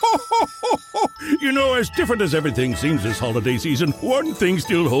You know, as different as everything seems this holiday season, one thing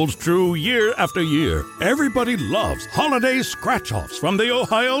still holds true year after year. Everybody loves holiday scratch-offs from the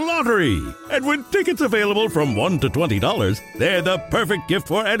Ohio Lottery. And with tickets available from $1 to $20, they're the perfect gift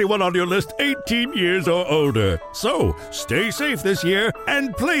for anyone on your list 18 years or older. So, stay safe this year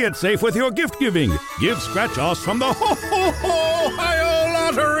and play it safe with your gift giving. Give scratch-offs from the Ohio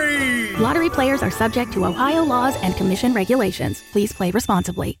Lottery! Lottery players are subject to Ohio laws and commission regulations. Please play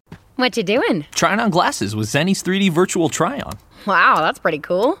responsibly. What you doing? Trying on glasses with Zenny's 3D virtual try-on. Wow, that's pretty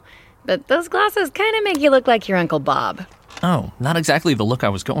cool. But those glasses kind of make you look like your Uncle Bob. Oh, not exactly the look I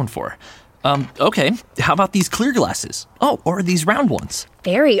was going for. Okay, how about these clear glasses? Oh, or these round ones.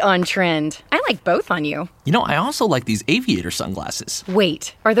 Very on trend. I like both on you. You know, I also like these aviator sunglasses.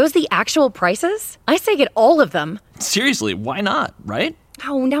 Wait, are those the actual prices? I say get all of them. Seriously, why not, right?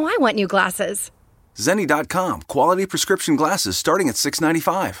 Oh, now I want new glasses. Zenni.com. Quality prescription glasses starting at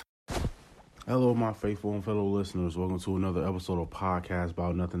 $6.95. Hello, my faithful and fellow listeners. Welcome to another episode of Podcast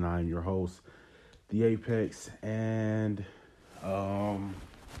About Nothing. I am your host, The Apex, and got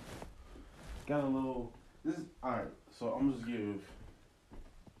a little. All right. So I'm gonna just give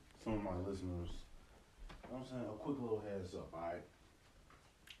some of my listeners, you know what I'm saying, a quick little heads up. All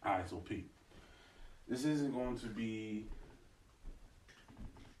right. So Pete, this isn't going to be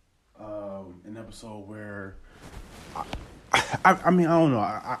an episode where I mean, I don't know.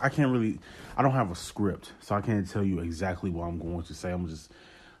 I can't really. I don't have a script, so I can't tell you exactly what I'm going to say. I'm just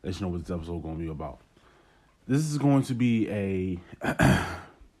let you know what this episode is going to be about. This is going to be a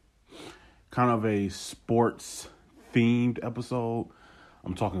kind of a sports themed episode.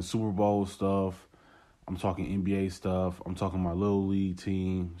 I'm talking Super Bowl stuff. I'm talking NBA stuff. I'm talking my little league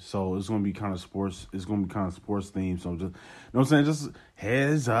team. So it's going to be kind of sports. It's going to be kind of sports themed. So just, you know what I'm saying? Just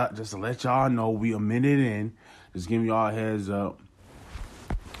heads up, just to let y'all know we a minute in. Just giving y'all a heads up.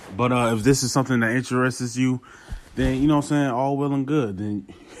 But if this is something that interests you, then, you know what I'm saying, all well and good. Then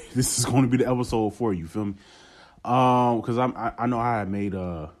this is going to be the episode for you, feel me? Because I know I had made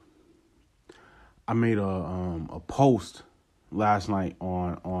a post last night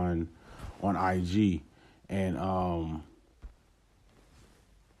on IG, and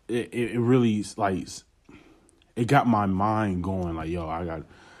it really, like, it got my mind going. Like, yo,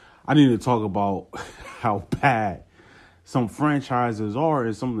 I need to talk about how bad some franchises are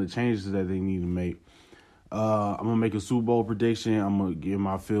and some of the changes that they need to make. I'm going to make a Super Bowl prediction. I'm going to give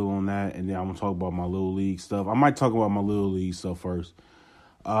my feel on that, and then I'm going to talk about my little league stuff. I might talk about my little league stuff first.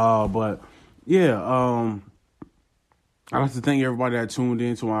 But, yeah, I'd like to thank everybody that tuned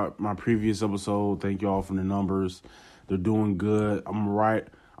in to my previous episode. Thank y'all for the numbers. They're doing good.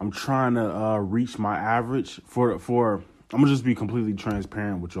 I'm trying to reach my average for I'm going to just be completely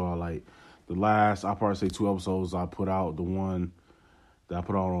transparent with y'all. Like, the last, I'll probably say 2 episodes I put out, the one that I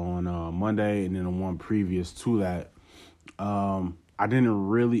put out on Monday and then the one previous to that, I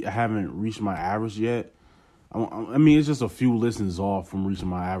haven't reached my average yet. I mean, it's just a few listens off from reaching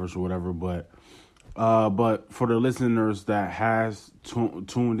my average or whatever, but for the listeners that has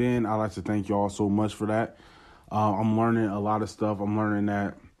tuned in, I'd like to thank y'all so much for that. I'm learning a lot of stuff. I'm learning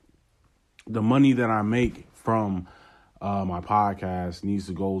that the money that I make from my podcast needs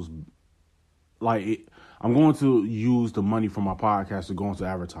to go, I'm going to use the money from my podcast to go into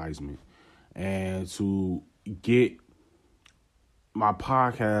advertisement and to get my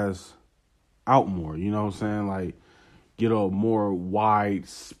podcast out more, you know what I'm saying? Like, get a more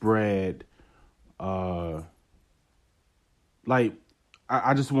widespread, I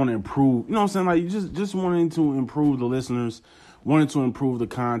just want to improve, you know what I'm saying? Like, just wanting to improve the listeners, wanting to improve the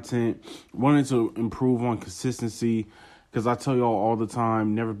content, wanting to improve on consistency. Because I tell y'all all the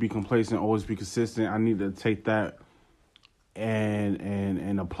time, never be complacent, always be consistent. I need to take that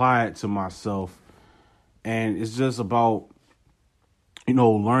and apply it to myself. And it's just about, you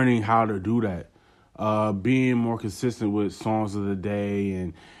know, learning how to do that. Being more consistent with songs of the day.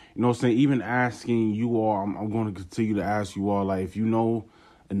 And, you know what I'm saying, even asking you all, I'm going to continue to ask you all, like, if you know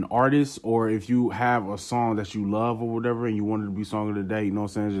an artist or if you have a song that you love or whatever and you want it to be song of the day, you know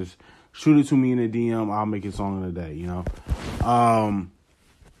what I'm saying, just shoot it to me in a DM. I'll make it song of the day, you know.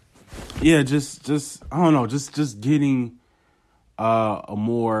 Yeah, just I don't know, just getting a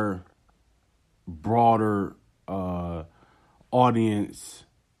more broader audience,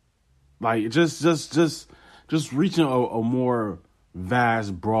 like just reaching a more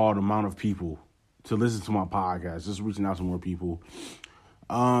vast, broad amount of people to listen to my podcast. Just reaching out to more people.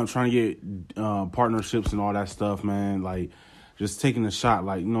 Trying to get partnerships and all that stuff, man. Like, just taking a shot,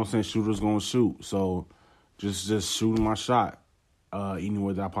 like, you know what I'm saying, shooters gonna shoot. So just shooting my shot any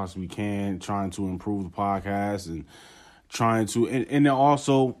way that I possibly can, trying to improve the podcast and trying to, and then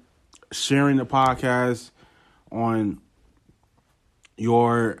also sharing the podcast on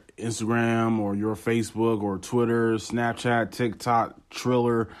your Instagram or your Facebook or Twitter, Snapchat, TikTok,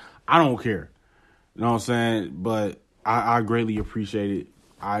 Triller. I don't care. You know what I'm saying? But I greatly appreciate it.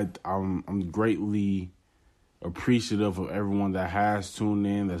 I'm greatly appreciative of everyone that has tuned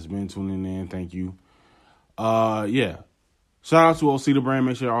in, that's been tuning in. Thank you. Yeah. Shout out to OC the Brand.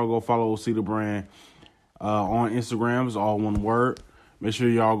 Make sure y'all go follow OC the Brand on Instagram. It's all one word. Make sure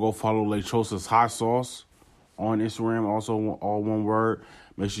y'all go follow Lechosa's Hot Sauce on Instagram, also all one word.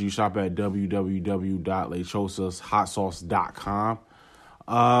 Make sure you shop at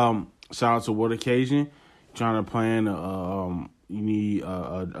www.lechosashotsauce.com. Shout out to What Occasion. Trying to plan, you need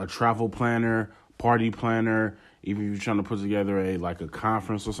a travel planner, party planner. Even if you're trying to put together a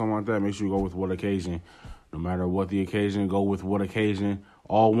conference or something like that, make sure you go with What Occasion. No matter what the occasion, go with What Occasion.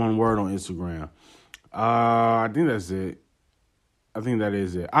 All one word on Instagram. I think that's it. I think that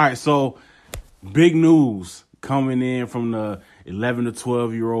is it. All right, so big news coming in from the 11 to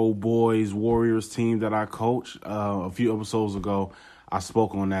 12-year-old boys Warriors team that I coach. A few episodes ago, I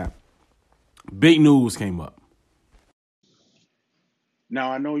spoke on that. Big news came up.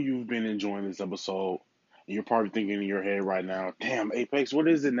 Now, I know you've been enjoying this episode, and you're probably thinking in your head right now, damn, Apex, what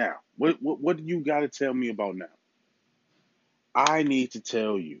is it now? What do you got to tell me about now? I need to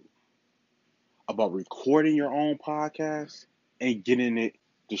tell you about recording your own podcast and getting it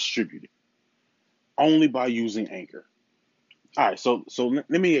distributed only by using Anchor. All right, so let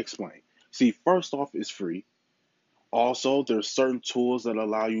me explain. See, first off, it's free. Also, there's certain tools that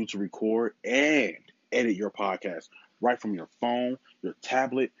allow you to record and edit your podcast right from your phone, your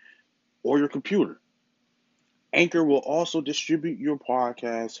tablet, or your computer. Anchor will also distribute your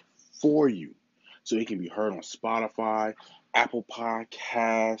podcast for you, so it can be heard on Spotify, Apple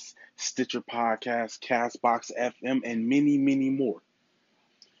Podcasts, Stitcher Podcasts, Castbox FM, and many, many more.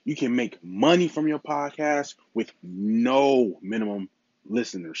 You can make money from your podcast with no minimum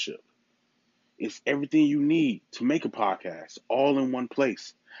listenership. It's everything you need to make a podcast all in one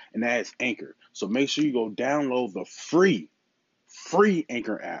place, and that is Anchor. So make sure you go download the free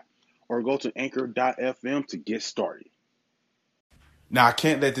Anchor app or go to anchor.fm to get started. Now, I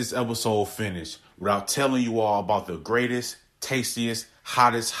can't let this episode finish without telling you all about the greatest, tastiest,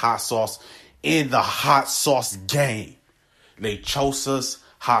 hottest hot sauce in the hot sauce game. Lechosa's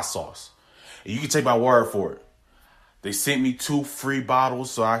Hot Sauce. And you can take my word for it. They sent me 2 free bottles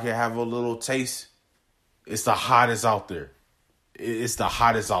so I can have a little taste. It's the hottest out there. It's the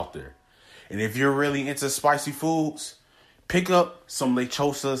hottest out there. And if you're really into spicy foods, pick up some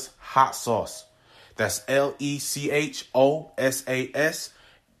Lechosa's Hot Sauce. That's LECHOSAS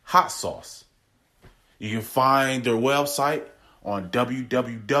Hot Sauce. You can find their website on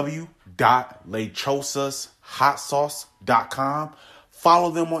www.lechosashotsauce.com.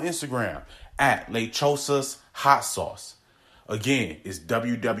 Follow them on Instagram at Lechosas Hot Sauce. Again, it's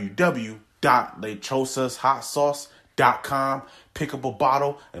www.lechosashotsauce.com. Pick up a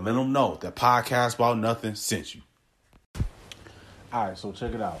bottle and let them know that Podcast About Nothing sent you. All right, so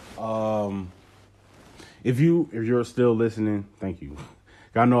check it out. If you're still listening, thank you.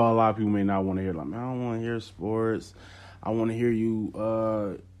 I know a lot of people may not want to hear, man, I don't want to hear sports. I want to hear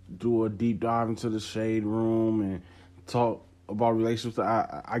you do a deep dive into the shade room and talk about relationships.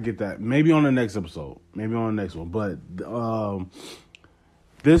 I get that. Maybe on the next episode. Maybe on the next one. But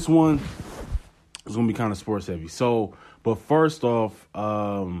this one is going to be kind of sports heavy. So, but first off,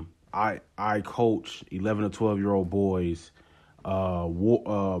 I coach 11 to 12-year-old boys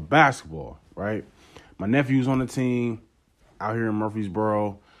basketball, right? My nephew's on the team out here in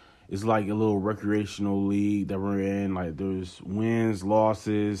Murfreesboro. It's like a little recreational league that we're in. Like there's wins,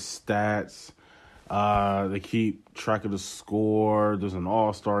 losses, stats. They keep track of the score. There's an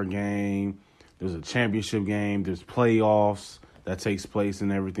all-star game. There's a championship game. There's playoffs that takes place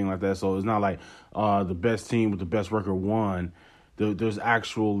and everything like that. So it's not like the best team with the best record won. There's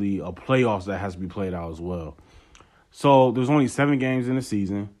actually a playoffs that has to be played out as well. So there's only 7 games in the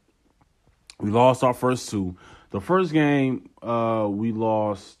season. We lost our first 2. The first game we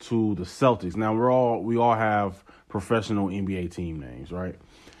lost to the Celtics. Now we all have professional NBA team names, right?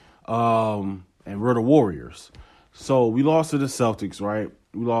 And we're the Warriors. So we lost to the Celtics, right?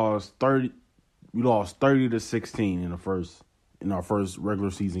 We lost 30 to 16 in our first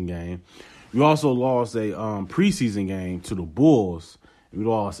regular season game. We also lost a preseason game to the Bulls. We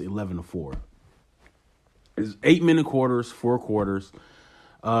lost 11 to 4. It's 8-minute quarters, 4 quarters.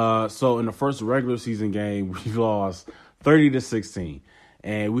 So in the first regular season game, we lost 30 to 16.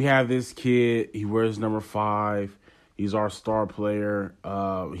 And we have this kid, he wears number 5. He's our star player.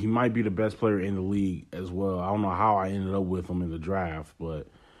 He might be the best player in the league as well. I don't know how I ended up with him in the draft, but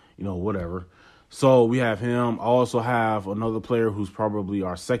whatever. So we have him. I also have another player who's probably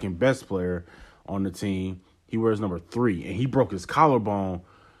our second best player on the team. He wears number 3, and he broke his collarbone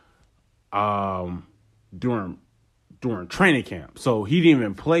during training camp. So he didn't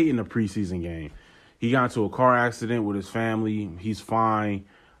even play in the preseason game. He got into a car accident with his family. He's fine.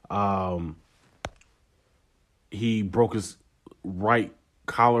 He broke his right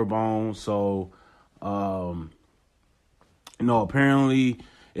collarbone. So, apparently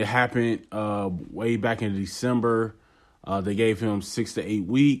it happened way back in December. They gave him 6 to 8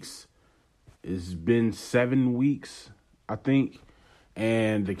 weeks. It's been 7 weeks, I think.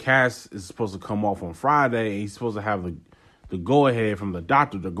 And the cast is supposed to come off on Friday. And he's supposed to have the go-ahead from the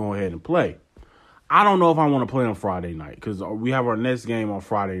doctor to go ahead and play. I don't know if I want to play on Friday night because we have our next game on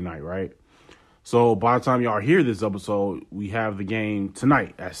Friday night, right? So by the time y'all hear this episode, we have the game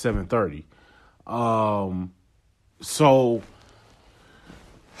tonight at 7:30. So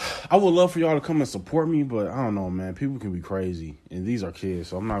I would love for y'all to come and support me, but I don't know, man. People can be crazy, and these are kids,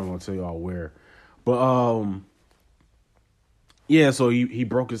 so I'm not even going to tell y'all where. But yeah, so he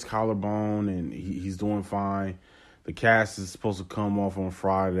broke his collarbone, and he's doing fine. The cast is supposed to come off on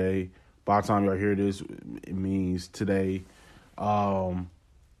Friday. By the time y'all hear this, it means today. Yeah,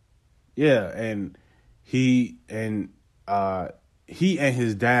 and he and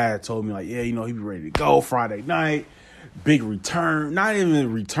his dad told me, like, yeah, he be ready to go Friday night. Big return. Not even a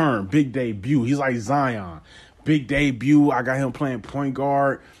return. Big debut. He's like Zion. Big debut. I got him playing point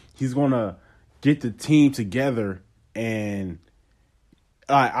guard. He's going to get the team together, and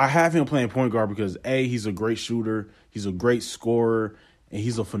I have him playing point guard because, A, he's a great shooter. He's a great scorer. And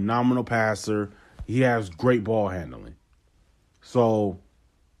he's a phenomenal passer. He has great ball handling. So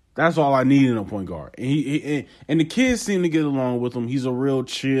that's all I need in a point guard. And and the kids seem to get along with him. He's a real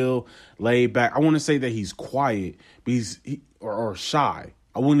chill, laid back. I want to say that he's quiet, but or shy.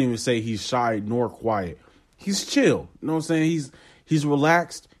 I wouldn't even say he's shy nor quiet. He's chill. You know what I'm saying? He's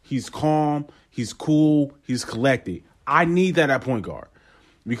relaxed. He's calm. He's cool. He's collected. I need that at point guard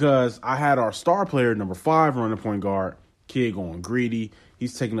because I had our star player, number 5, running point guard. Kid going greedy.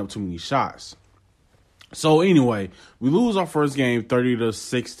 He's taking up too many shots. So anyway, we lose our first game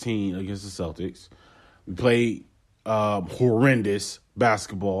 30-16 against the Celtics. We played horrendous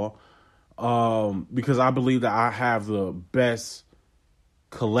basketball because I believe that I have the best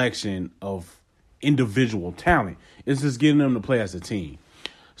collection of individual talent. It's just getting them to play as a team.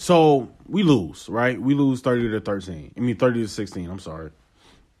 So we lose, right? We lose 30-16. I'm sorry.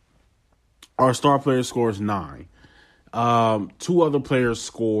 Our star player scores 9. 2 other players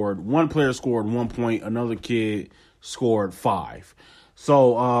scored. One player scored 1 point. Another kid scored 5.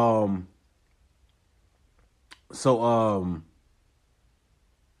 So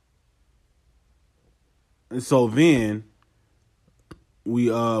then we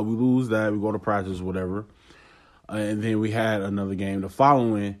lose that. We go to practice, whatever. And then we had another game the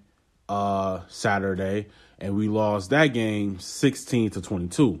following Saturday, and we lost that game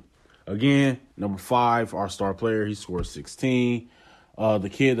 16-22. Again, number 5, our star player, he scored 16. The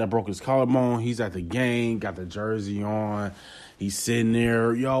kid that broke his collarbone, he's at the game, got the jersey on. He's sitting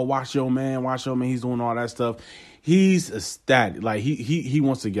there, yo, watch your man. He's doing all that stuff. He's ecstatic. Like, he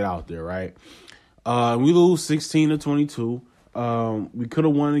wants to get out there, right? We lose 16-22. We could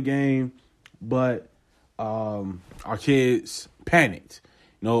have won the game, but our kids panicked.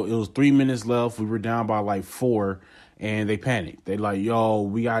 It was 3 minutes left. We were down by like 4. And they panicked. They like, yo,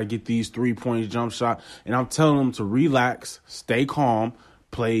 we got to get these 3-point jump shot. And I'm telling them to relax, stay calm,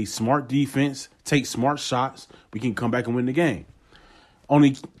 play smart defense, take smart shots. We can come back and win the game.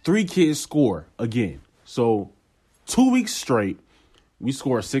 Only 3 kids score again. So 2 weeks straight, we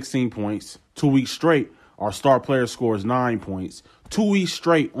score 16 points. 2 weeks straight, our star player scores 9 points. 2 weeks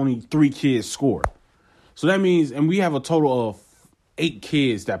straight, only 3 kids score. So that means, and we have a total of 8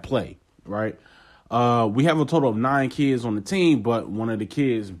 kids that play, right? We have a total of 9 kids on the team, but one of the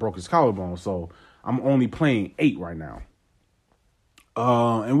kids broke his collarbone, so I'm only playing 8 right now.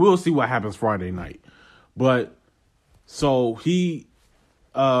 And we'll see what happens Friday night. But so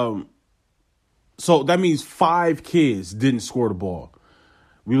so that means 5 kids didn't score the ball.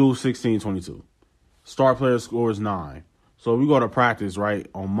 We lose 16-22. Star player scores 9. So we go to practice, right,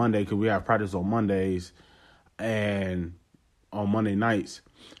 on Monday, because we have practice on Mondays and on Monday nights.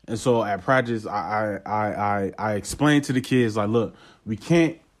 And so at practice, I explained to the kids, like, look, we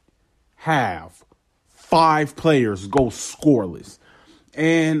can't have 5 players go scoreless.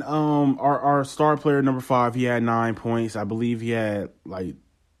 And our star player, number 5, he had 9 points. I believe he had like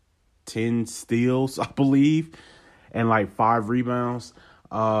 10 steals, I believe, and like 5 rebounds.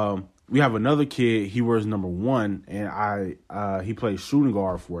 we have another kid. He wears number 1, and he plays shooting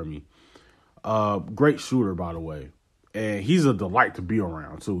guard for me. Great shooter, by the way. And he's a delight to be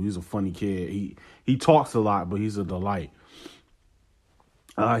around, too. He's a funny kid. He talks a lot, but he's a delight.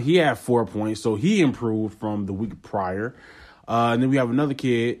 He had 4 points, so he improved from the week prior. And then we have another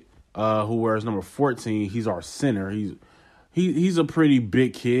kid who wears number 14. He's our center. He's a pretty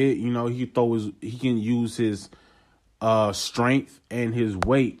big kid. You know, he can use his strength and his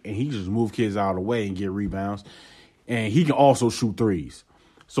weight, and he can just move kids out of the way and get rebounds. And he can also shoot threes.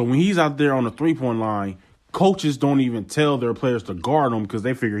 So when he's out there on the 3-point line, coaches don't even tell their players to guard him because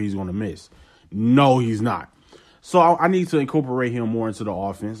they figure he's going to miss. No, he's not. So I need to incorporate him more into the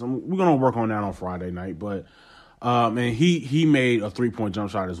offense. We're going to work on that on Friday night. But and he made a 3-point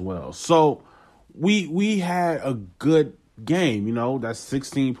jump shot as well. So we had a good game. You know, that's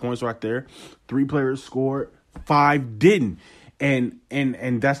 16 points right there. 3 players scored, 5 didn't. And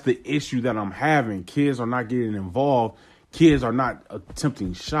that's the issue that I'm having. Kids are not getting involved. Kids are not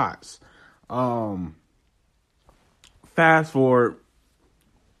attempting shots. Fast forward,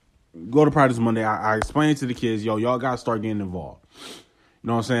 go to practice Monday. I explained to the kids, y'all got to start getting involved. You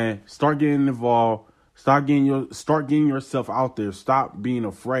know what I'm saying? Start getting involved. Start getting yourself out there. Stop being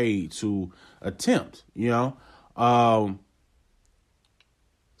afraid to attempt, you know?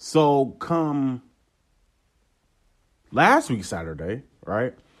 So come last week, Saturday,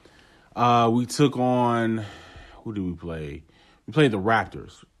 right? We took on, who did we play? We played the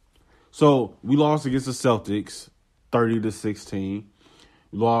Raptors. So we lost against the Celtics, 30-16.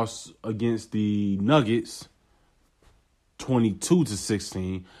 We lost against the Nuggets,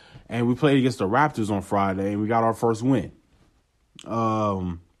 22-16. And we played against the Raptors on Friday, and we got our first win. We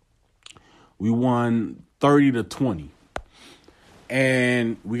won 30-20.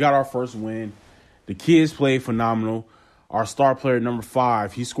 And we got our first win. The kids played phenomenal. Our star player, number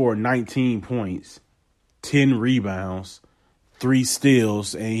 5, he scored 19 points, 10 rebounds, 3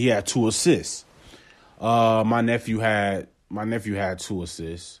 steals, and he had 2 assists. My nephew had 2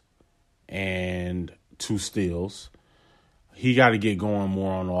 assists and 2 steals. He got to get going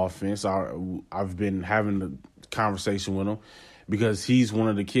more on offense. I've been having a conversation with him because he's one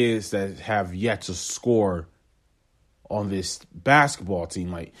of the kids that have yet to score on this basketball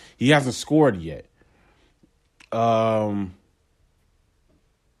team. Like, he hasn't scored yet. I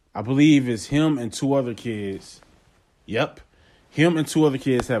believe it's him and 2 other kids. Yep. Him and 2 other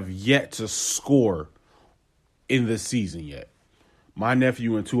kids have yet to score in this season yet. My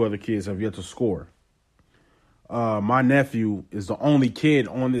nephew and 2 other kids have yet to score. My nephew is the only kid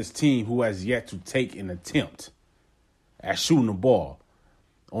on this team who has yet to take an attempt at shooting the ball.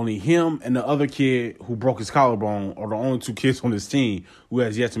 Only him and the other kid who broke his collarbone are the only 2 kids on this team who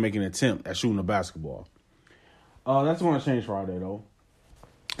has yet to make an attempt at shooting a basketball. That's going to change Friday, though.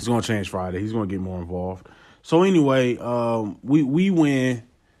 It's going to change Friday. He's going to get more involved. So anyway, we win.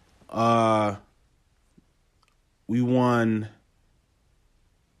 We won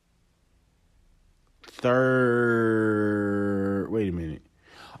Wait a minute.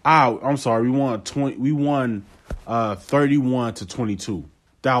 I'm sorry. We won 31-22.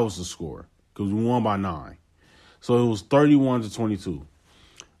 That was the score because we won by 9. So it was 31-22.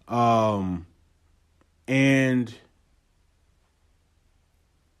 And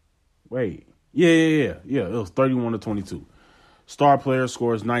wait. Yeah. It was 31-22. Star player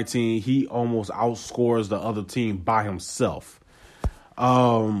scores 19. He almost outscores the other team by himself.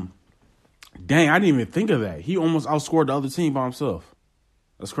 Dang, I didn't even think of that. He almost outscored the other team by himself.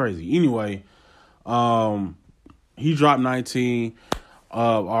 That's crazy. Anyway, he dropped 19.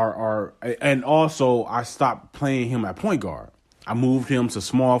 And also I stopped playing him at point guard. I moved him to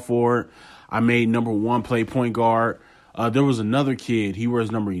small forward. I made number 1 play point guard. There was another kid. He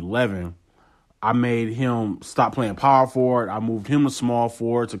wears number 11. I made him stop playing power forward. I moved him to small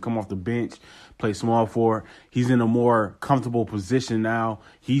forward to come off the bench, play small forward. He's in a more comfortable position now.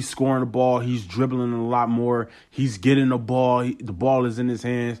 He's scoring the ball. He's dribbling a lot more. He's getting the ball. The ball is in his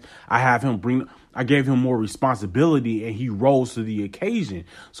hands. I gave him more responsibility, and he rose to the occasion.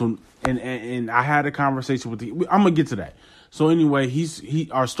 So, and I had a conversation with I'm gonna get to that. So anyway,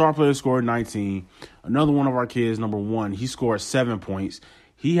 our star player scored 19. Another one of our kids, number 1, he scored 7 points.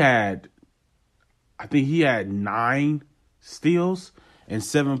 I think he had 9 steals and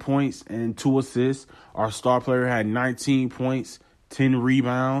 7 points and 2 assists. Our star player had 19 points, 10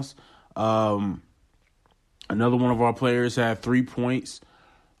 rebounds. Another one of our players had 3 points.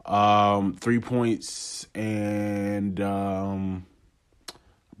 3 points and I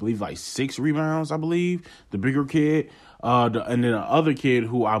believe like 6 rebounds, I believe. The bigger kid. And then the other kid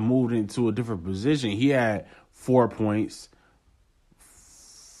who I moved into a different position, he had 4 points,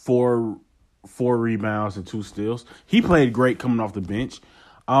 four rebounds and 2 steals. He played great coming off the bench.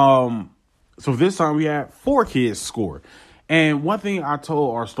 So this time we had 4 kids score. And one thing I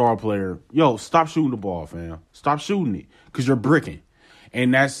told our star player, yo, stop shooting the ball, fam. Stop shooting it because you're bricking.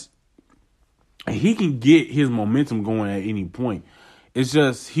 And he can get his momentum going at any point. It's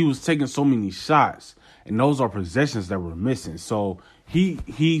just he was taking so many shots, and those are possessions that were missing. So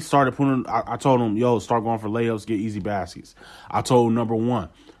he started putting. I told him, yo, start going for layups, get easy baskets. I told him, number 1,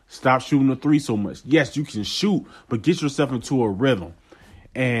 stop shooting the 3 so much. Yes, you can shoot, but get yourself into a rhythm.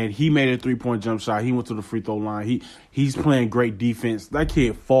 And he made a 3-point jump shot. He went to the free throw line. He's playing great defense. That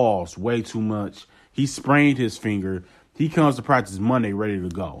kid falls way too much. He sprained his finger. He comes to practice Monday ready to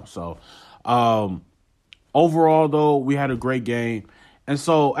go. So, overall, though, we had a great game. And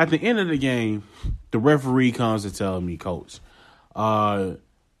so, at the end of the game, the referee comes to tell me, Coach, one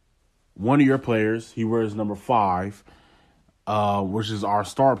of your players, he wears number 5, which is our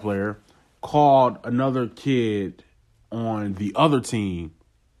star player, called another kid on the other team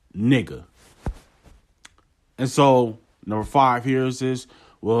nigga. And so, number 5 hears this.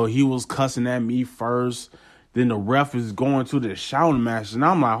 Well, he was cussing at me first. Then the ref is going to the shouting match, and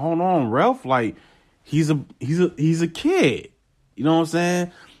I'm like, hold on, ref. Like, he's a kid. You know what I'm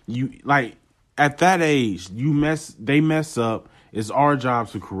saying? You like at that age, they mess up. It's our job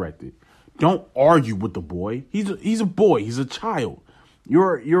to correct it. Don't argue with the boy. He's a boy. He's a child.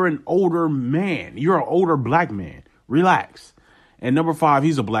 You're an older man. You're an older black man. Relax. And number 5,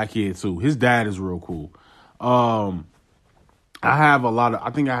 he's a black kid too. His dad is real cool. I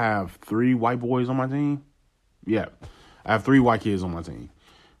think I have 3 white boys on my team. Yeah. I have 3 white kids on my team.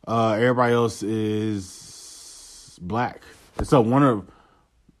 Everybody else is black. Except one of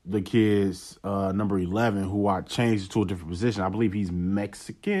the kids, number 11, who I changed to a different position. I believe he's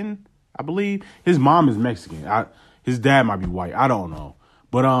Mexican. I believe his mom is Mexican. His dad might be white. I don't know.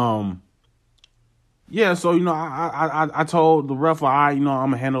 But, yeah, so, I told the ref, I'm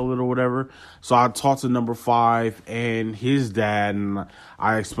going to handle it or whatever. So I talked to number 5 and his dad, and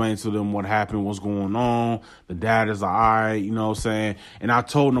I explained to them what happened, what's going on. The dad is like, all right, you know what I'm saying? And I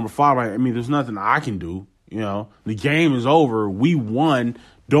told number 5, there's nothing I can do. The game is over. We won.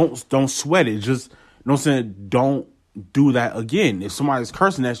 Don't sweat it. Just, you know what I'm saying? Don't do that again. If somebody's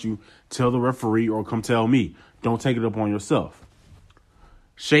cursing at you, tell the referee or come tell me. Don't take it upon yourself.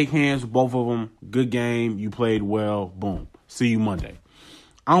 Shake hands with both of them. Good game. You played well. Boom. See you Monday.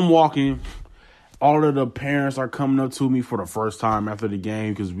 I'm walking. All of the parents are coming up to me for the first time after the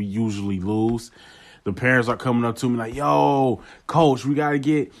game because we usually lose. The parents are coming up to me like, yo, coach,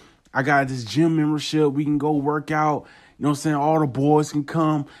 I got this gym membership. We can go work out. You know what I'm saying? All the boys can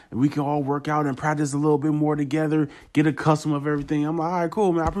come and we can all work out and practice a little bit more together, get accustomed of everything. I'm like, all right,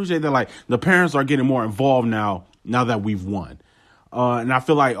 cool, man. I appreciate that. Like, the parents are getting more involved now that we've won. And I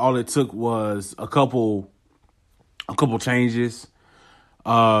feel like all it took was a couple changes,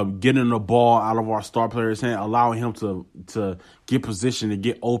 getting the ball out of our star player's hand, allowing him to get position, to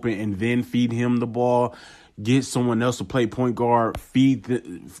get open, and then feed him the ball, get someone else to play point guard,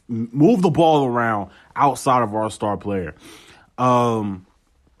 move the ball around outside of our star player. And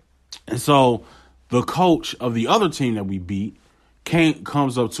so the coach of the other team that we beat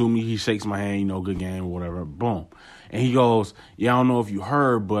comes up to me. He shakes my hand, good game or whatever. Boom. And he goes, yeah, I don't know if you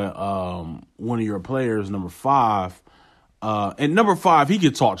heard, but one of your players, number 5, and number 5, he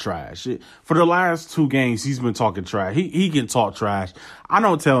can talk trash. For the last 2 games, he's been talking trash. He can talk trash. I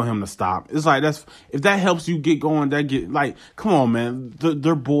don't tell him to stop. It's like, if that helps you get going, come on, man.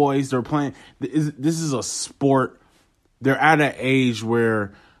 They're boys. They're playing. This is a sport. They're at an age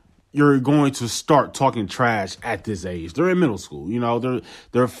where you're going to start talking trash at this age. They're in middle school,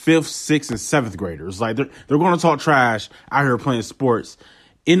 they're 5th, 6th, and 7th graders. Like they're going to talk trash out here playing sports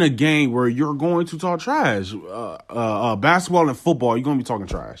in a game where you're going to talk trash. Basketball and football, you're going to be talking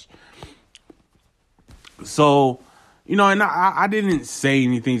trash. So, and I didn't say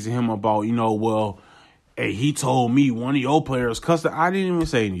anything to him about, well, hey, he told me one of your players cussed. I didn't even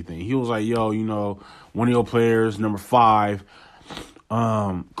say anything. He was like, yo, one of your players, number 5,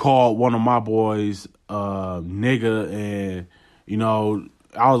 called one of my boys nigga, and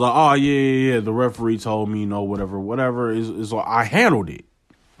I was like, oh yeah, the referee told me, whatever is I handled it.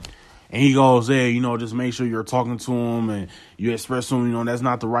 And he goes, hey, just make sure you're talking to him and you express to him, that's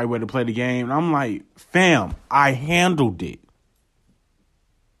not the right way to play the game. And I'm like, fam, I handled it.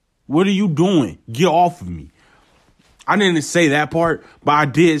 What are you doing? Get off of me. I didn't say that part, but I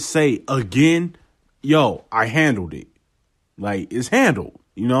did say again, yo, I handled it. Like, it's handled,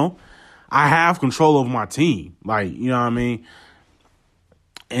 I have control of my team. Like, you know what I mean?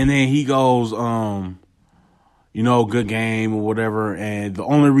 And then he goes, good game or whatever. And the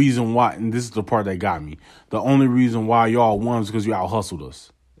only reason why, and this is the part that got me, the only reason why y'all won is because you out-hustled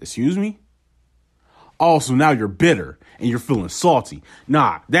us. Excuse me? Oh, so now you're bitter and you're feeling salty.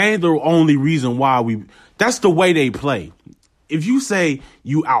 Nah, that ain't the only reason why that's the way they play. If you say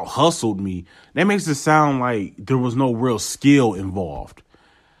you out-hustled me, that makes it sound like there was no real skill involved.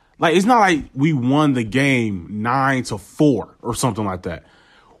 Like, it's not like we won the game 9-4 or something like that.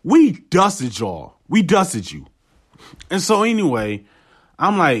 We dusted y'all. We dusted you. And so anyway,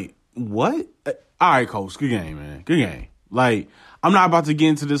 I'm like, what? All right, coach, good game, man. Good game. Like, I'm not about to get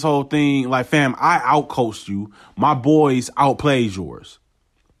into this whole thing. Like, fam, I outcoached you. My boys outplayed yours.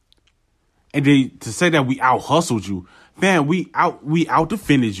 And to say that we out-hustled you, fam, we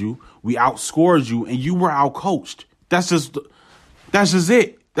out-defended you. We outscored you, and you were outcoached. That's just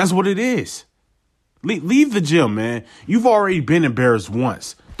it. That's what it is. Leave the gym, man. You've already been embarrassed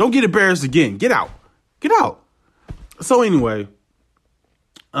once. Don't get embarrassed again. Get out. Get out. So anyway,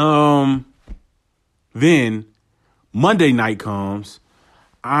 then Monday night comes.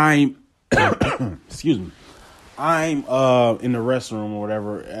 I'm excuse me. I'm in the restroom or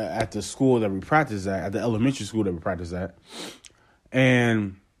whatever at the school that we practice at the elementary school that we practice at.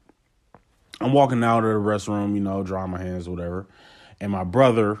 And I'm walking out of the restroom, drying my hands or whatever. And my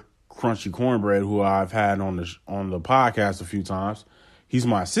brother, Crunchy Cornbread, who I've had on the podcast a few times, he's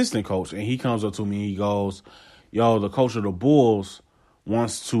my assistant coach. And he comes up to me and he goes, yo, the coach of the Bulls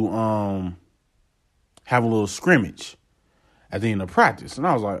wants to have a little scrimmage at the end of practice. And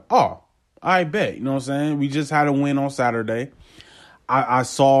I was like, oh, I bet. You know what I'm saying? We just had a win on Saturday. I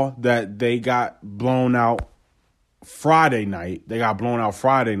saw that they got blown out Friday night.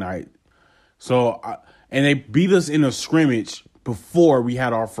 So, and they beat us in a scrimmage before we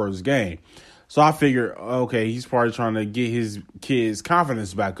had our first game. So I figured, okay, he's probably trying to get his kids'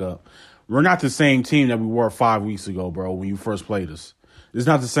 confidence back up. We're not the same team that we were 5 weeks ago, bro, when you first played us. It's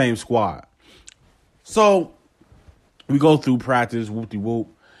not the same squad. So we go through practice,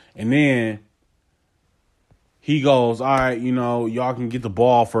 whoop-de-whoop, and then he goes, all right, y'all can get the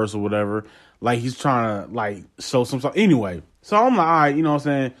ball first or whatever. Like, he's trying to, show some stuff. Anyway, so I'm like, all right, you know what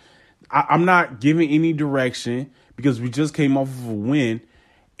I'm saying? I'm not giving any direction because we just came off of a win,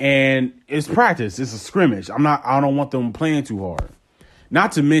 and it's practice. It's a scrimmage. I don't want them playing too hard.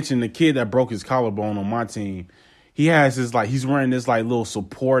 Not to mention the kid that broke his collarbone on my team. He has his, he's wearing this, little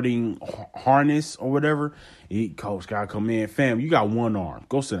supporting harness or whatever. Coach got to come in. Fam, you got one arm.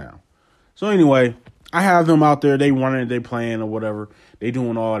 Go sit down. So anyway, I have them out there. They running, they playing or whatever. They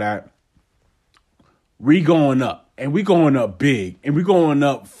doing all that. We going up. And we going up big. And we going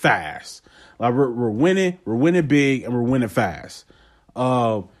up fast. We're winning. We're winning big. And we're winning fast.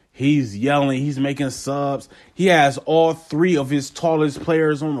 He's yelling. He's making subs. He has all three of his tallest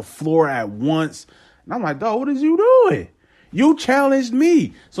players on the floor at once. And I'm like, dog, what is you doing? You challenged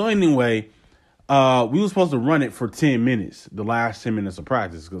me. So anyway, we were supposed to run it for 10 minutes, the last 10 minutes of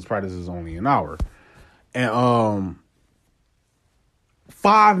practice, because practice is only an hour. And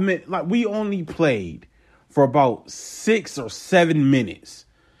 5 minutes, we only played for about 6 or 7 minutes.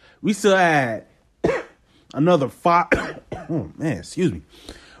 We still had another 5. Oh, man, excuse me.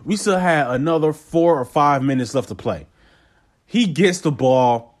 We still had another 4 or 5 minutes left to play. He gets the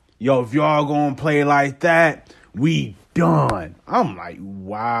ball. Yo, if y'all gonna play like that, we done. I'm like,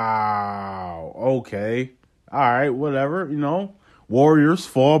 wow, okay. All right, whatever, Warriors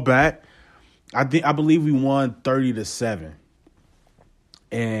fall back. I believe we won 30-7.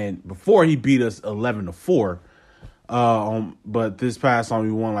 And before he beat us 11-4. But this past time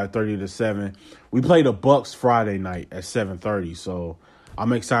we won 30-7. We played the Bucks Friday night at 7:30, so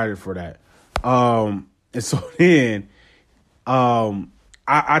I'm excited for that. And so then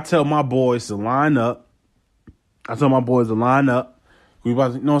I tell my boys to line up. We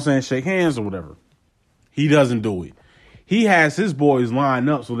about to, you know what I'm saying, shake hands or whatever. He doesn't do it. He has his boys line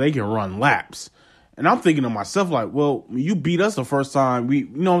up so they can run laps. And I'm thinking to myself, well, you beat us the first time. We, you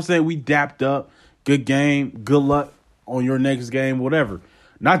know what I'm saying, we dapped up. Good game. Good luck on your next game, whatever.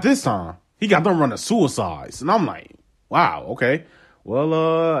 Not this time. He got them running suicides. And I'm like, wow, okay.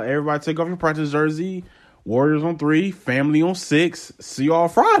 Well, everybody take off your practice jersey. Warriors on 3, family on 6. See y'all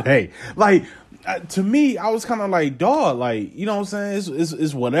Friday. To me, I was kind of like, dog, you know what I'm saying?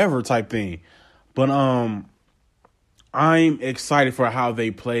 It's whatever type thing. But I'm excited for how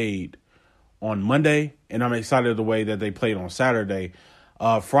they played on Monday, and I'm excited the way that they played on Saturday.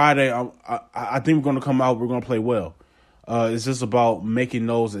 Friday, I think we're going to come out. We're going to play well. It's just about making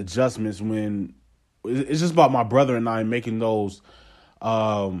those adjustments it's just about my brother and I making those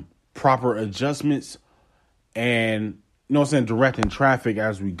proper adjustments and, you know what I'm saying, directing traffic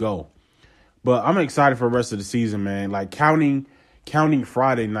as we go. But I'm excited for the rest of the season, man. Like counting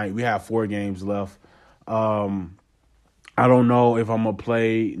Friday night, we have 4 games left. I don't know if I'm gonna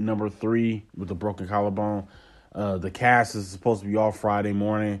play number 3 with the broken collarbone. The cast is supposed to be off Friday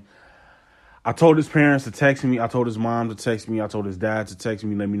morning. I told his parents to text me. I told his mom to text me. I told his dad to text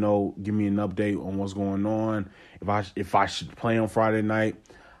me. Let me know. Give me an update on what's going on. If I should play on Friday night.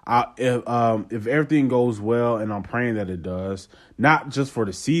 If everything goes well, and I'm praying that it does, not just for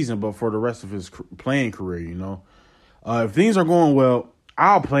the season, but for the rest of his playing career. You know, if things are going well,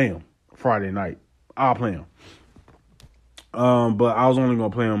 I'll play him Friday night. I'll play him. But I was only gonna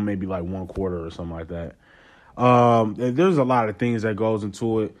play him maybe like one quarter or something like that. There's a lot of things that goes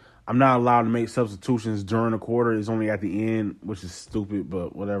into it. I'm not allowed to make substitutions during the quarter. It's only at the end, which is stupid,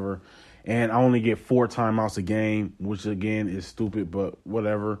 but whatever. And I only get 4 timeouts a game, which again is stupid, but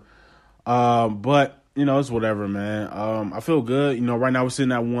whatever. But you know, it's whatever, man. I feel good. You know, right now we're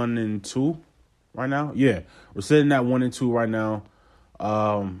sitting at 1-2. Right now, yeah, we're sitting at 1-2 right now.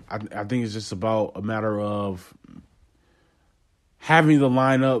 I think it's just about a matter of having the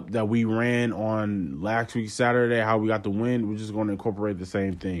lineup that we ran on last week Saturday, how we got the win. We're just going to incorporate the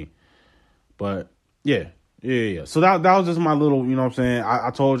same thing. But yeah. So that was just my little, you know what I'm saying? I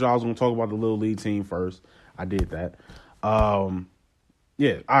told you I was going to talk about the little league team first. I did that.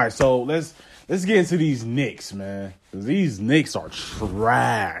 Yeah. All right. So let's get into these Knicks, man. 'Cause these Knicks are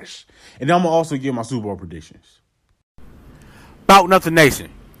trash. And then I'm going to also give my Super Bowl predictions. About Nothing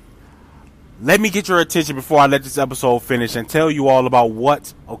Nation. Let me get your attention before I let this episode finish and tell you all about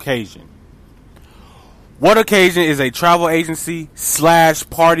What Occasion. What Occasion is a travel agency /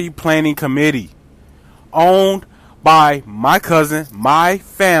 party planning committee owned by my cousin, my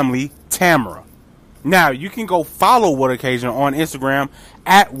family, Tamara. Now, you can go follow What Occasion on Instagram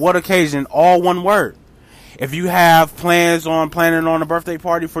at What Occasion, all one word. If you have planning on a birthday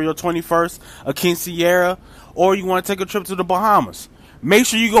party for your 21st, a quinceañera, or you want to take a trip to the Bahamas, make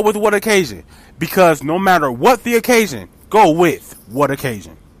sure you go with What Occasion, because no matter what the occasion, go with What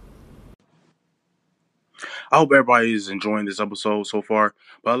Occasion. I hope everybody is enjoying this episode so far,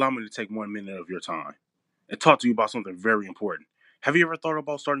 but allow me to take 1 minute of your time and talk to you about something very important. Have you ever thought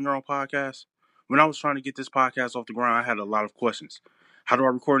about starting your own podcast? When I was trying to get this podcast off the ground, I had a lot of questions. How do I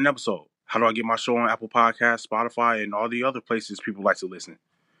record an episode? How do I get my show on Apple Podcasts, Spotify, and all the other places people like to listen?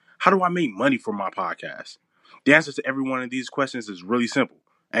 How do I make money from my podcast? The answer to every one of these questions is really simple.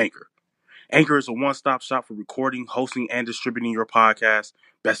 Anchor. Anchor is a one-stop shop for recording, hosting, and distributing your podcast.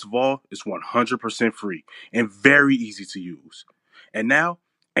 Best of all, it's 100% free and very easy to use. And now,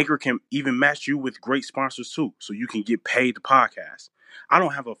 Anchor can even match you with great sponsors too, so you can get paid to podcast. I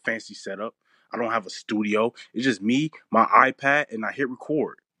don't have a fancy setup. I don't have a studio. It's just me, my iPad, and I hit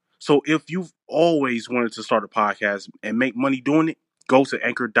record. So if you've always wanted to start a podcast and make money doing it, go to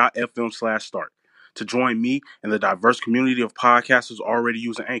anchor.fm/start to join me and the diverse community of podcasters already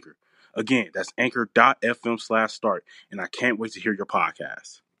using Anchor. Again, that's anchor.fm/start, and I can't wait to hear your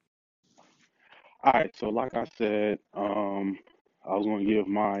podcast. All right, so like I said, I was going to give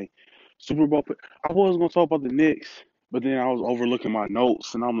my Super Bowl pick. I was going to talk about the Knicks, but then I was overlooking my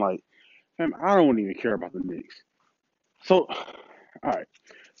notes, and I'm like, fam, I don't even care about the Knicks. So, all right.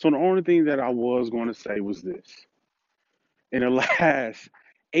 So the only thing that I was going to say was this. In the last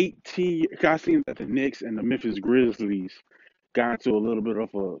 18 years, I seen that the Knicks and the Memphis Grizzlies got into a little bit of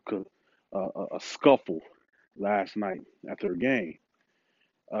a scuffle last night after a game.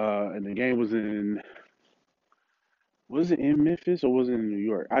 And the game was it in Memphis or was it in New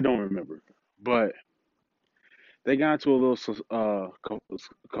York? I don't remember. But they got into a little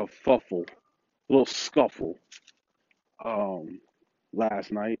kerfuffle, a little scuffle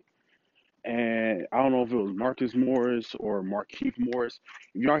last night. And I don't know if it was Marcus Morris or Markieff Morris.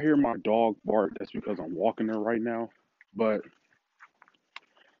 If y'all hear my dog bark, that's because I'm walking her right now. But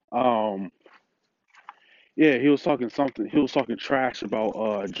yeah, he was talking something. He was talking trash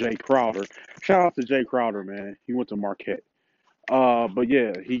about Jay Crowder. Shout out to Jay Crowder, man. He went to Marquette. But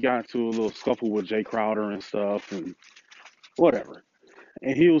yeah, he got into a little scuffle with Jay Crowder and stuff and whatever.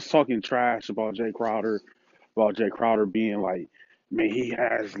 And he was talking trash about Jay Crowder being like, man, he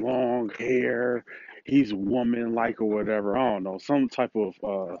has long hair, he's woman-like or whatever. I don't know, some type of,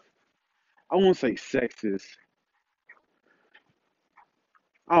 I won't say sexist.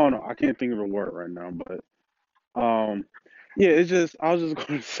 I don't know, I can't think of the word right now, but yeah, I was just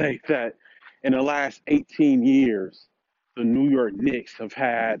going to say that in the last 18 years, the New York Knicks have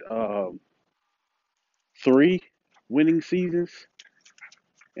had 3 winning seasons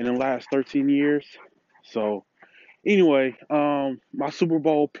in the last 13 years. So anyway, my Super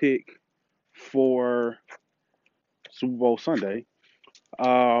Bowl pick for Super Bowl Sunday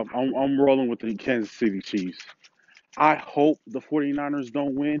I'm rolling with the Kansas City Chiefs. I hope the 49ers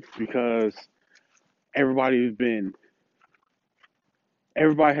don't win because everybody's been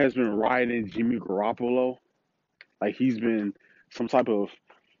everybody has been riding Jimmy Garoppolo like he's been some type of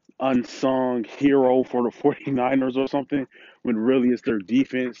unsung hero for the 49ers or something when really it's their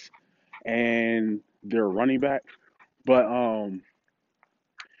defense and their running back. But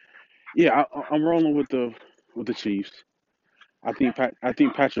yeah, I'm rolling with the Chiefs. I think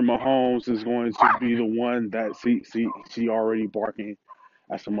Patrick Mahomes is going to be the one that see already barking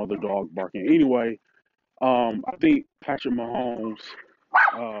at some other dog barking. Anyway, I think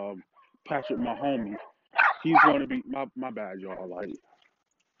um, Patrick Mahomes, he's going to be my bad, y'all. Like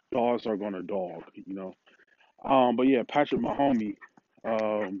dogs are going to dog, you know. But yeah, Patrick Mahomes,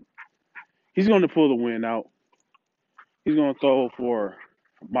 um, he's going to pull the win out. He's going to throw for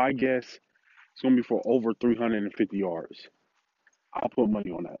my guess. It's going to be for over 350 yards. I'll put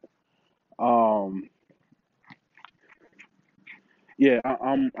money on that. Yeah,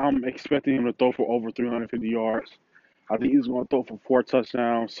 I'm expecting him to throw for over 350 yards. I think he's going to throw for 4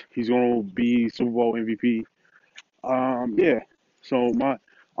 touchdowns. He's going to be Super Bowl MVP. Yeah. So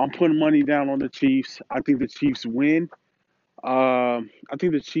I'm putting money down on the Chiefs. I think the Chiefs win. I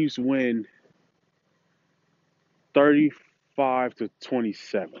think the Chiefs win 35-27.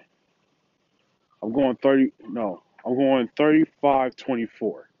 I'm going 30. No, I'm going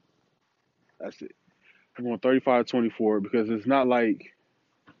 35-24. That's it. I'm going 35-24 because it's not like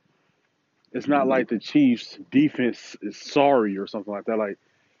the Chiefs defense is sorry or something like that. Like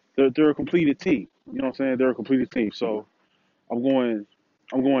they're a completed team. You know what I'm saying? They're a completed team. So I'm going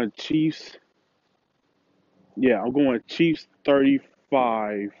I'm going Chiefs. Yeah, I'm going Chiefs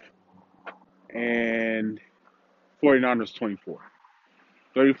 35 and 49ers 24.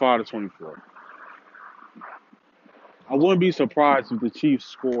 35-24. I wouldn't be surprised if the Chiefs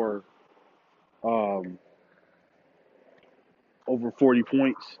score um, over 40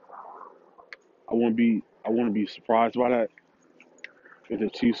 points. I wouldn't be surprised by that if the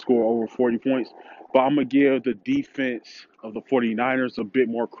Chiefs score over 40 points. But I'm gonna give the defense of the 49ers a bit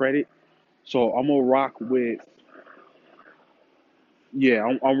more credit. So I'm gonna rock with yeah,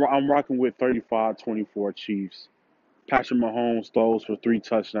 I'm rocking with 35-24 Chiefs. Patrick Mahomes throws for 3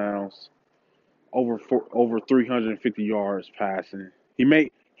 touchdowns, over 350 yards passing.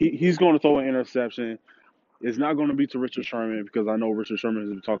 He's going to throw an interception. It's not going to be to Richard Sherman because I know Richard Sherman has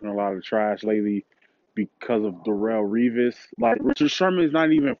been talking a lot of trash lately because of Darrell Revis. Like Richard Sherman is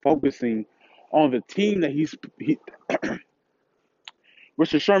not even focusing on the team that he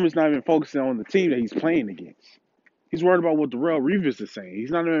Richard Sherman's not even focusing on the team that he's playing against. He's worried about what Darrell Revis is saying.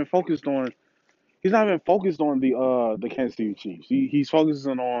 He's not even focused on the Kansas City Chiefs. He's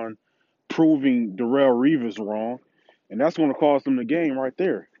focusing on proving Darrell Revis wrong, and that's going to cost him the game right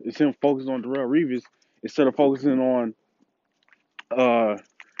there. It's him focused on Darrell Revis instead of focusing on uh,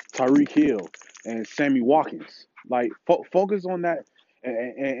 Tyreek Hill and Sammy Watkins. Like focus on that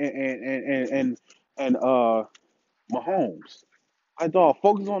and Mahomes. I thought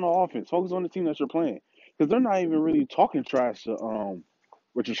focus on the offense. Focus on the team that you're playing because they're not even really talking trash to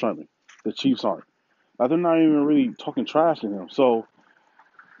Richard Sherman. The Chiefs aren't. Like they're not even really talking trash to him. So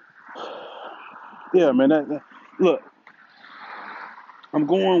yeah, man. Look, I'm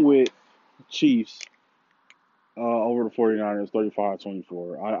going with Chiefs over the 49ers,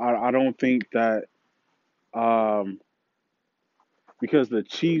 35-24. I don't think that um, because the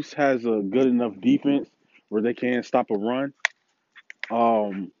Chiefs has a good enough defense where they can't stop a run.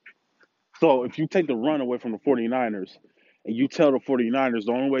 Um, so if you take the run away from the 49ers and you tell the 49ers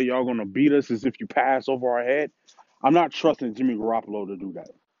the only way y'all going to beat us is if you pass over our head, I'm not trusting Jimmy Garoppolo to do that.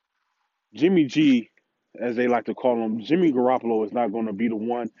 Jimmy G, as they like to call him, Jimmy Garoppolo is not going to be the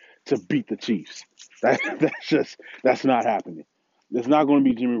one to beat the Chiefs. That's not happening. It's not going to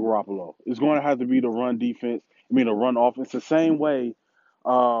be Jimmy Garoppolo. It's going to have to be the run defense. I mean, the run offense. The same way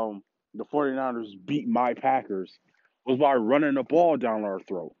the 49ers beat my Packers was by running the ball down our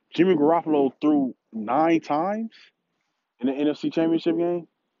throat. Jimmy Garoppolo threw 9 times in the NFC Championship game.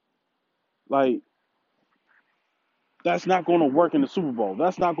 Like, that's not going to work in the Super Bowl.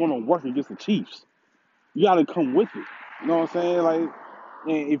 That's not going to work against the Chiefs. You got to come with it. You know what I'm saying? Like,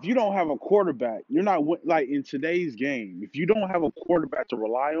 and if you don't have a quarterback, you're not like in today's game. If you don't have a quarterback to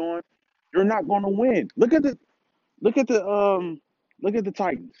rely on, you're not going to win. Look at the look at the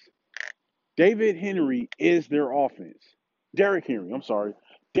Titans. David Henry is their offense. Derrick Henry, I'm sorry.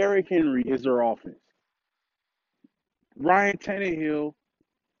 Derrick Henry is their offense. Ryan Tannehill,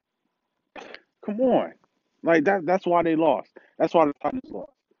 come on. Like that's why they lost. That's why the Titans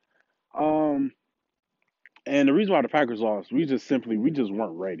lost. Um And the reason why the Packers lost, we just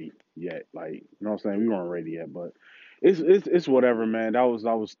weren't ready yet. Like, you know what I'm saying? We weren't ready yet, but it's whatever, man. That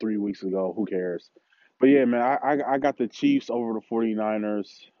was 3 weeks ago. Who cares? But yeah, man, I got the Chiefs over the 49ers,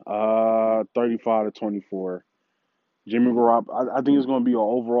 35-24. Jimmy Garoppolo, I think it's going to be an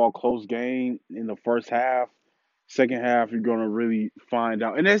overall close game in the first half. Second half, you're going to really find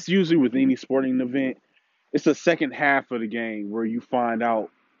out. And that's usually with any sporting event. It's the second half of the game where you find out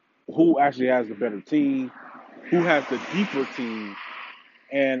who actually has the better team, who has the deeper team,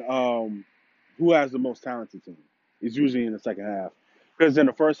 and who has the most talented team. It's usually in the second half. Because in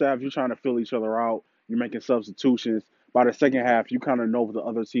the first half, you're trying to fill each other out. You're making substitutions. By the second half, you kind of know what the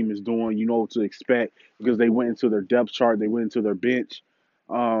other team is doing. You know what to expect because they went into their depth chart. They went into their bench.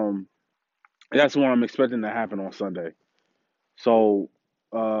 That's what I'm expecting to happen on Sunday. So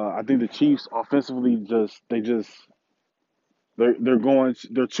I think the Chiefs offensively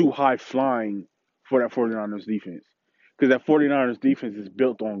they're too high flying for that 49ers defense. Because that 49ers defense is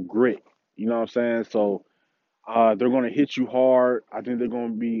built on grit. You know what I'm saying? So they're going to hit you hard. I think they're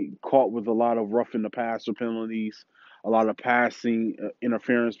going to be caught with a lot of roughing the passer penalties, a lot of passing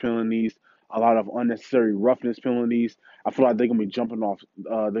interference penalties, a lot of unnecessary roughness penalties. I feel like they're going to be jumping off.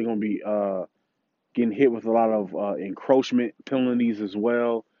 They're going to be getting hit with a lot of encroachment penalties as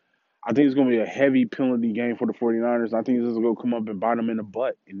well. I think it's going to be a heavy penalty game for the 49ers. I think this is going to come up and bite them in the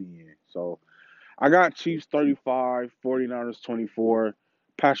butt in the end. So I got Chiefs 35, 49ers 24.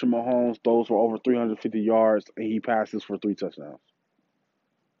 Patrick Mahomes throws for over 350 yards, and he passes for 3 touchdowns.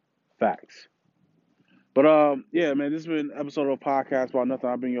 Facts. But, yeah, man, this has been an episode of a podcast about nothing.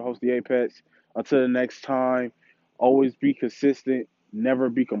 I've been your host, The Apex. Until the next time, always be consistent. Never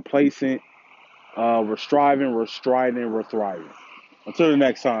be complacent. We're striving, we're striding, we're thriving. Until the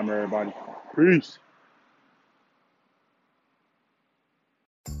next time, everybody. Peace.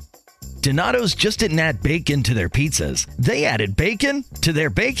 Donato's just didn't add bacon to their pizzas. They added bacon to their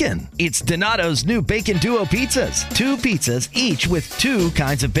bacon. It's Donato's new Bacon Duo pizzas. 2 pizzas, each with 2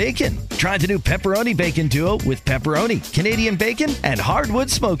 kinds of bacon. Try the new Pepperoni Bacon Duo with pepperoni, Canadian bacon, and hardwood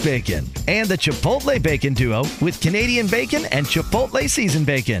smoked bacon. And the Chipotle Bacon Duo with Canadian bacon and Chipotle seasoned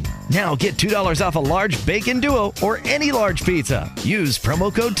bacon. Now get $2 off a large Bacon Duo or any large pizza. Use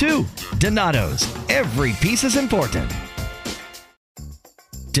promo code 2. Donato's. Every piece is important.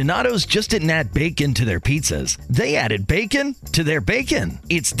 Donato's just didn't add bacon to their pizzas. They added bacon to their bacon.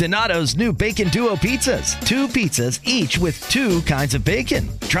 It's Donato's new Bacon Duo pizzas. 2 pizzas, each with 2 kinds of bacon.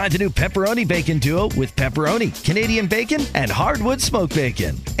 Try the new Pepperoni Bacon Duo with pepperoni, Canadian bacon, and hardwood smoked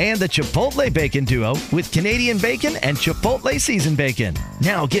bacon. And the Chipotle Bacon Duo with Canadian bacon and Chipotle seasoned bacon.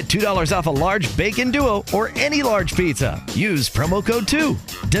 Now get $2 off a large Bacon Duo or any large pizza. Use promo code 2.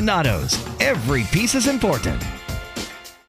 Donato's. Every piece is important.